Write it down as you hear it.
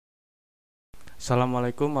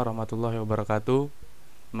Assalamualaikum warahmatullahi wabarakatuh.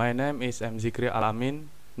 My name is M. Zikri Alamin,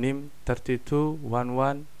 NIM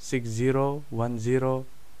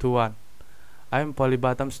 3211601021. I am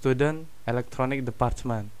Polybatam student, Electronic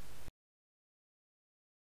Department.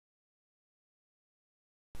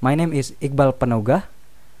 My name is Iqbal Panoga,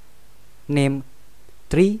 NIM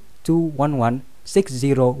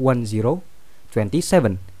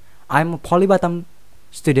 3211601027. I am a Polybatam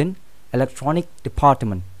student, Electronic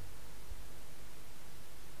Department.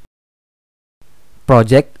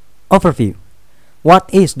 Project Overview. What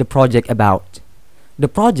is the project about? The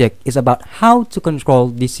project is about how to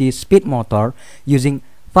control DC speed motor using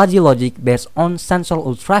fuzzy logic based on sensor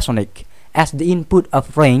ultrasonic as the input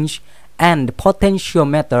of range and the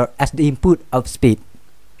potentiometer as the input of speed.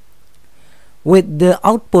 With the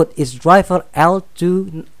output is driver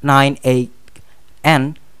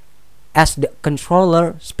L298N as the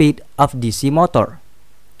controller speed of DC motor.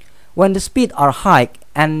 When the speed are high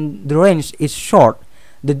and the range is short,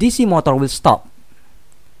 the DC motor will stop.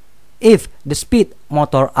 If the speed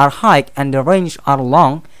motor are high and the range are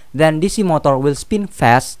long, then DC motor will spin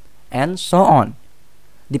fast and so on,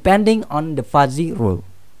 depending on the fuzzy rule.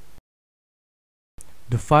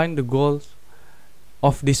 Define the goals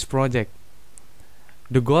of this project.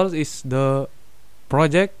 The goal is the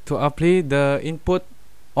project to apply the input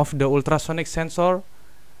of the ultrasonic sensor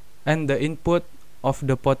and the input of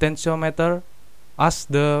the potentiometer as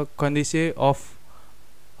the condition of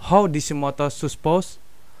how DC motor is supposed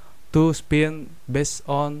to spin based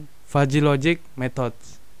on fuzzy logic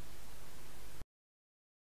methods.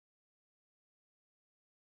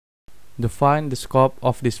 Define the scope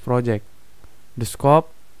of this project. The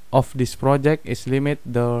scope of this project is limit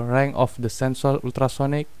the range of the sensor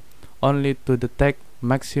ultrasonic only to detect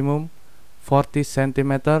maximum 40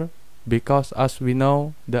 cm because, as we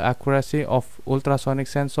know, the accuracy of ultrasonic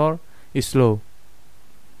sensor is low.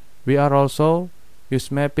 We are also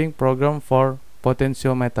use mapping program for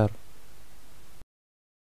potentiometer.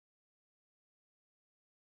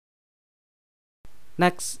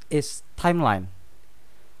 Next is timeline.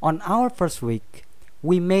 On our first week,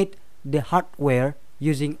 we made the hardware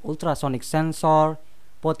using ultrasonic sensor,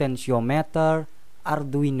 potentiometer,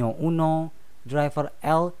 Arduino Uno, driver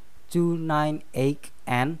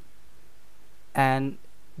L298N, and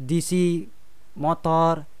DC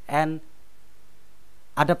motor and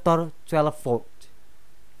adapter 12 volt.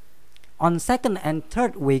 On second and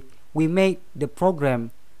third week, we made the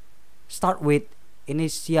program start with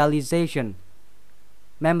initialization,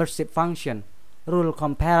 membership function, rule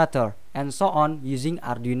comparator, and so on using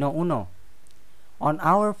Arduino Uno. On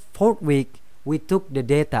our fourth week, we took the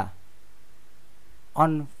data.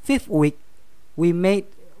 On fifth week, we made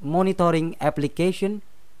monitoring application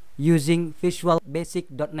using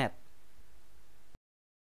visualbasic.net.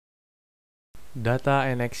 Data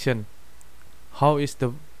and action. How is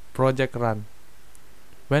the project run?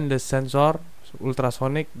 When the sensor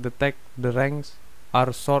ultrasonic detect the range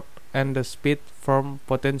are short and the speed from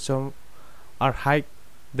potential are high,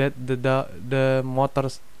 that the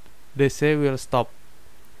motors DC will stop.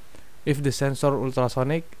 If the sensor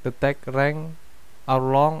ultrasonic detect range are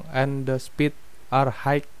long and the speed are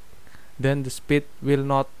high, then the speed will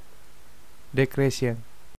not decrease.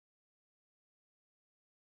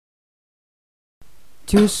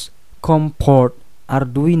 Choose COM port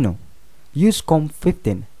Arduino. Use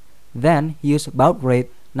COM15. Then use baud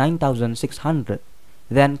rate 9600.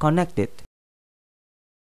 Then connect it.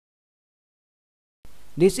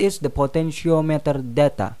 This is the potentiometer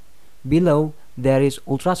data. Below there is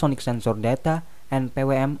ultrasonic sensor data and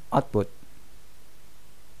PWM output.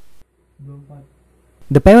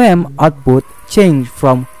 The PWM output changed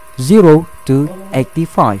from 0 to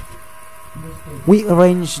 85. We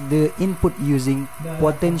arrange the input using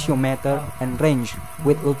potentiometer and range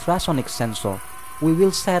with ultrasonic sensor. We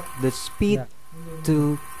will set the speed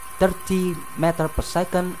to 30 meter per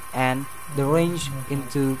second and the range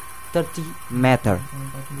into 30 meter.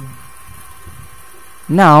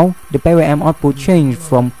 Now the PWM output changed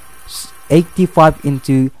from 85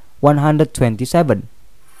 into 127.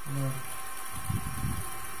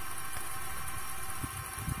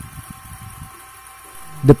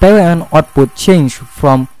 The PWM output changed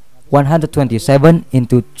from 127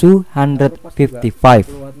 into 255.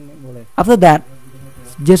 After that,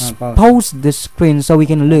 just pause the screen so we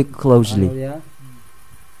can look closely.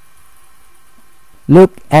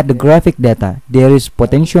 Look at the graphic data. There is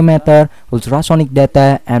potentiometer, ultrasonic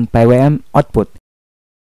data, and PWM output.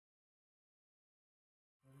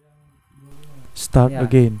 Start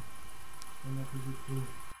again.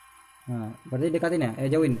 Berarti dekatin ya?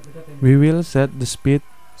 Jauhin. We will set the speed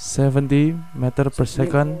 70 meter per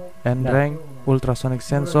second and range ultrasonic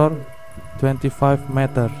sensor 25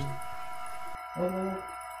 meters.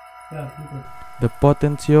 The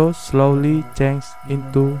potentio slowly changes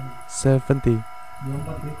into 70.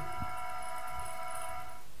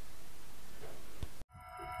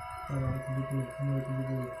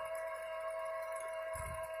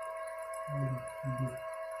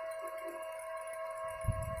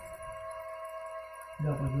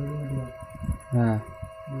 Nah,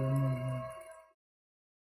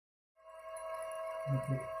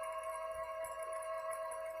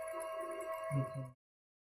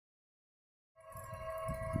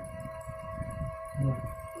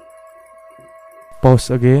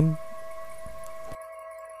 Pause again.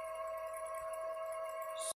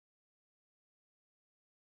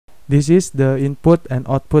 This is the input and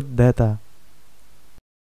output data.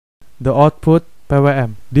 The output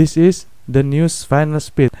PWM. This is the new final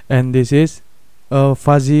speed, and this is a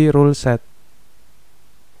fuzzy rule set.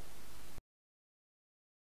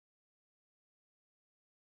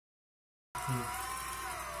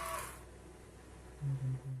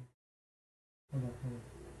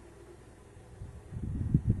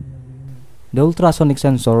 the ultrasonic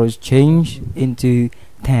sensor is changed into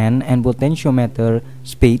 10 and potentiometer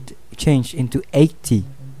speed changed into 80.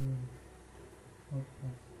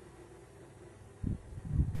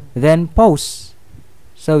 Then pause,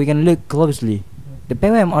 so we can look closely. The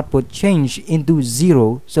PWM output changed into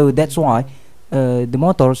 0, so that's why the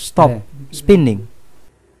motor stopped spinning.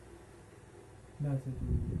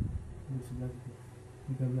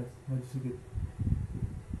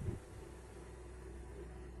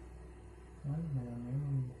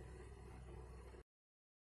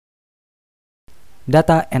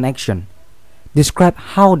 Data and action. Describe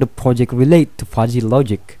how the project relates to fuzzy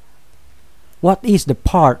logic. What is the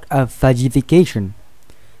part of fuzzification?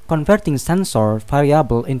 Converting sensor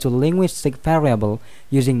variable into linguistic variable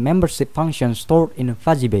using membership function stored in a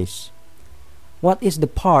fuzzy base. What is the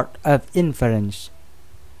part of inference?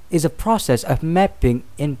 Is a process of mapping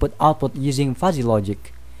input-output using fuzzy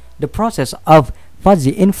logic. The process of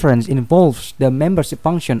fuzzy inference involves the membership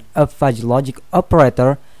function of fuzzy logic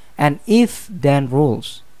operator and if-then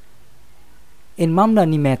rules. In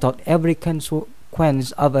mamdani method, every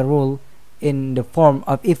consequence of a rule in the form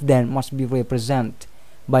of if-then must be represented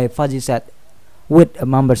by a fuzzy set with a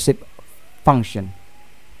membership function.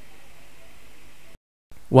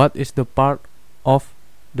 What is the part of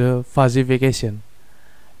the fuzzification?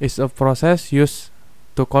 It's a process used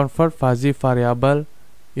to convert fuzzy variable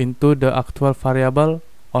into the actual variable,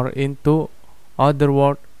 or into other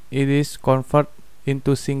words, it is converted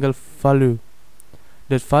into single value.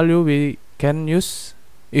 That value we can use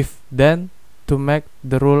if then to make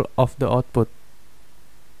the rule of the output.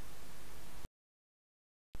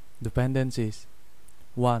 Dependencies.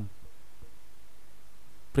 1.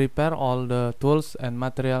 Prepare all the tools and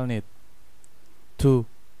material need. 2.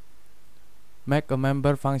 Make a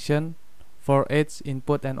member function for each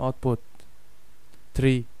input and output.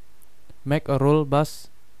 3. Make a rule bus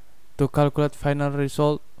to calculate final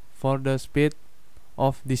result for the speed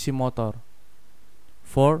of DC motor.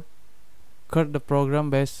 4. Create the program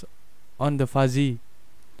based on the fuzzy.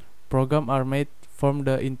 Programs are made from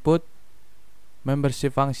the input,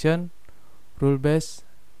 membership function, rule base,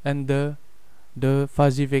 and the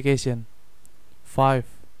fuzzification. 5.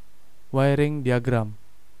 Wiring diagram.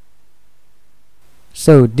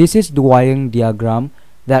 So this is the wiring diagram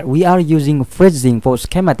that we are using freezing for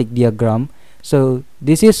schematic diagram. So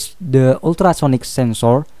this is the ultrasonic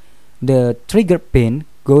sensor. The trigger pin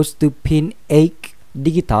goes to pin 8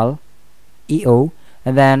 digital EO,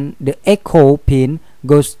 and then the echo pin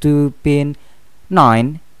goes to pin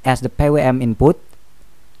 9 as the PWM input.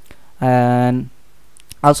 And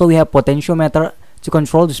also we have potentiometer to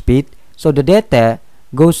control the speed, so the data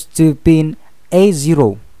goes to pin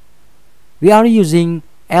A0. We are using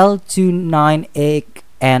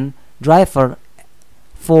L29AN driver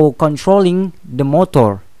for controlling the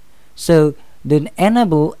motor, so the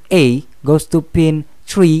enable A goes to pin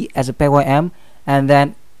 3 as a PWM, and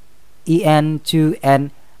then EN2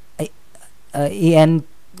 and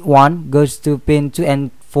EN1 goes to pin 2 and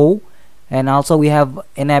 4, and also we have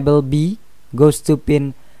enable B goes to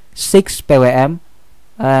pin 6 PWM,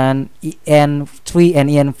 and EN3 and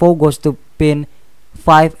EN4 goes to pin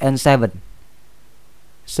 5 and 7.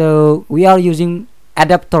 So we are using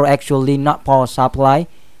adapter, actually not power supply.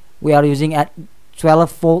 We are using a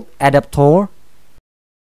 12-volt adapter.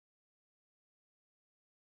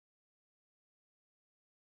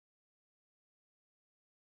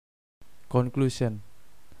 Conclusion.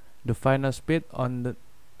 The final speed on the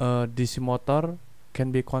DC motor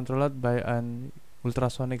can be controlled by an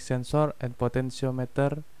ultrasonic sensor and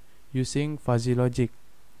potentiometer using fuzzy logic.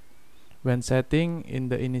 When setting in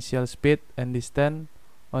the initial speed and distance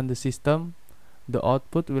on the system, the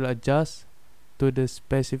output will adjust to the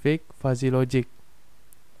specific fuzzy logic.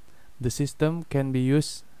 The system can be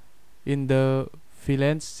used in the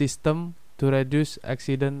valence system to reduce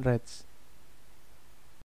accident rates.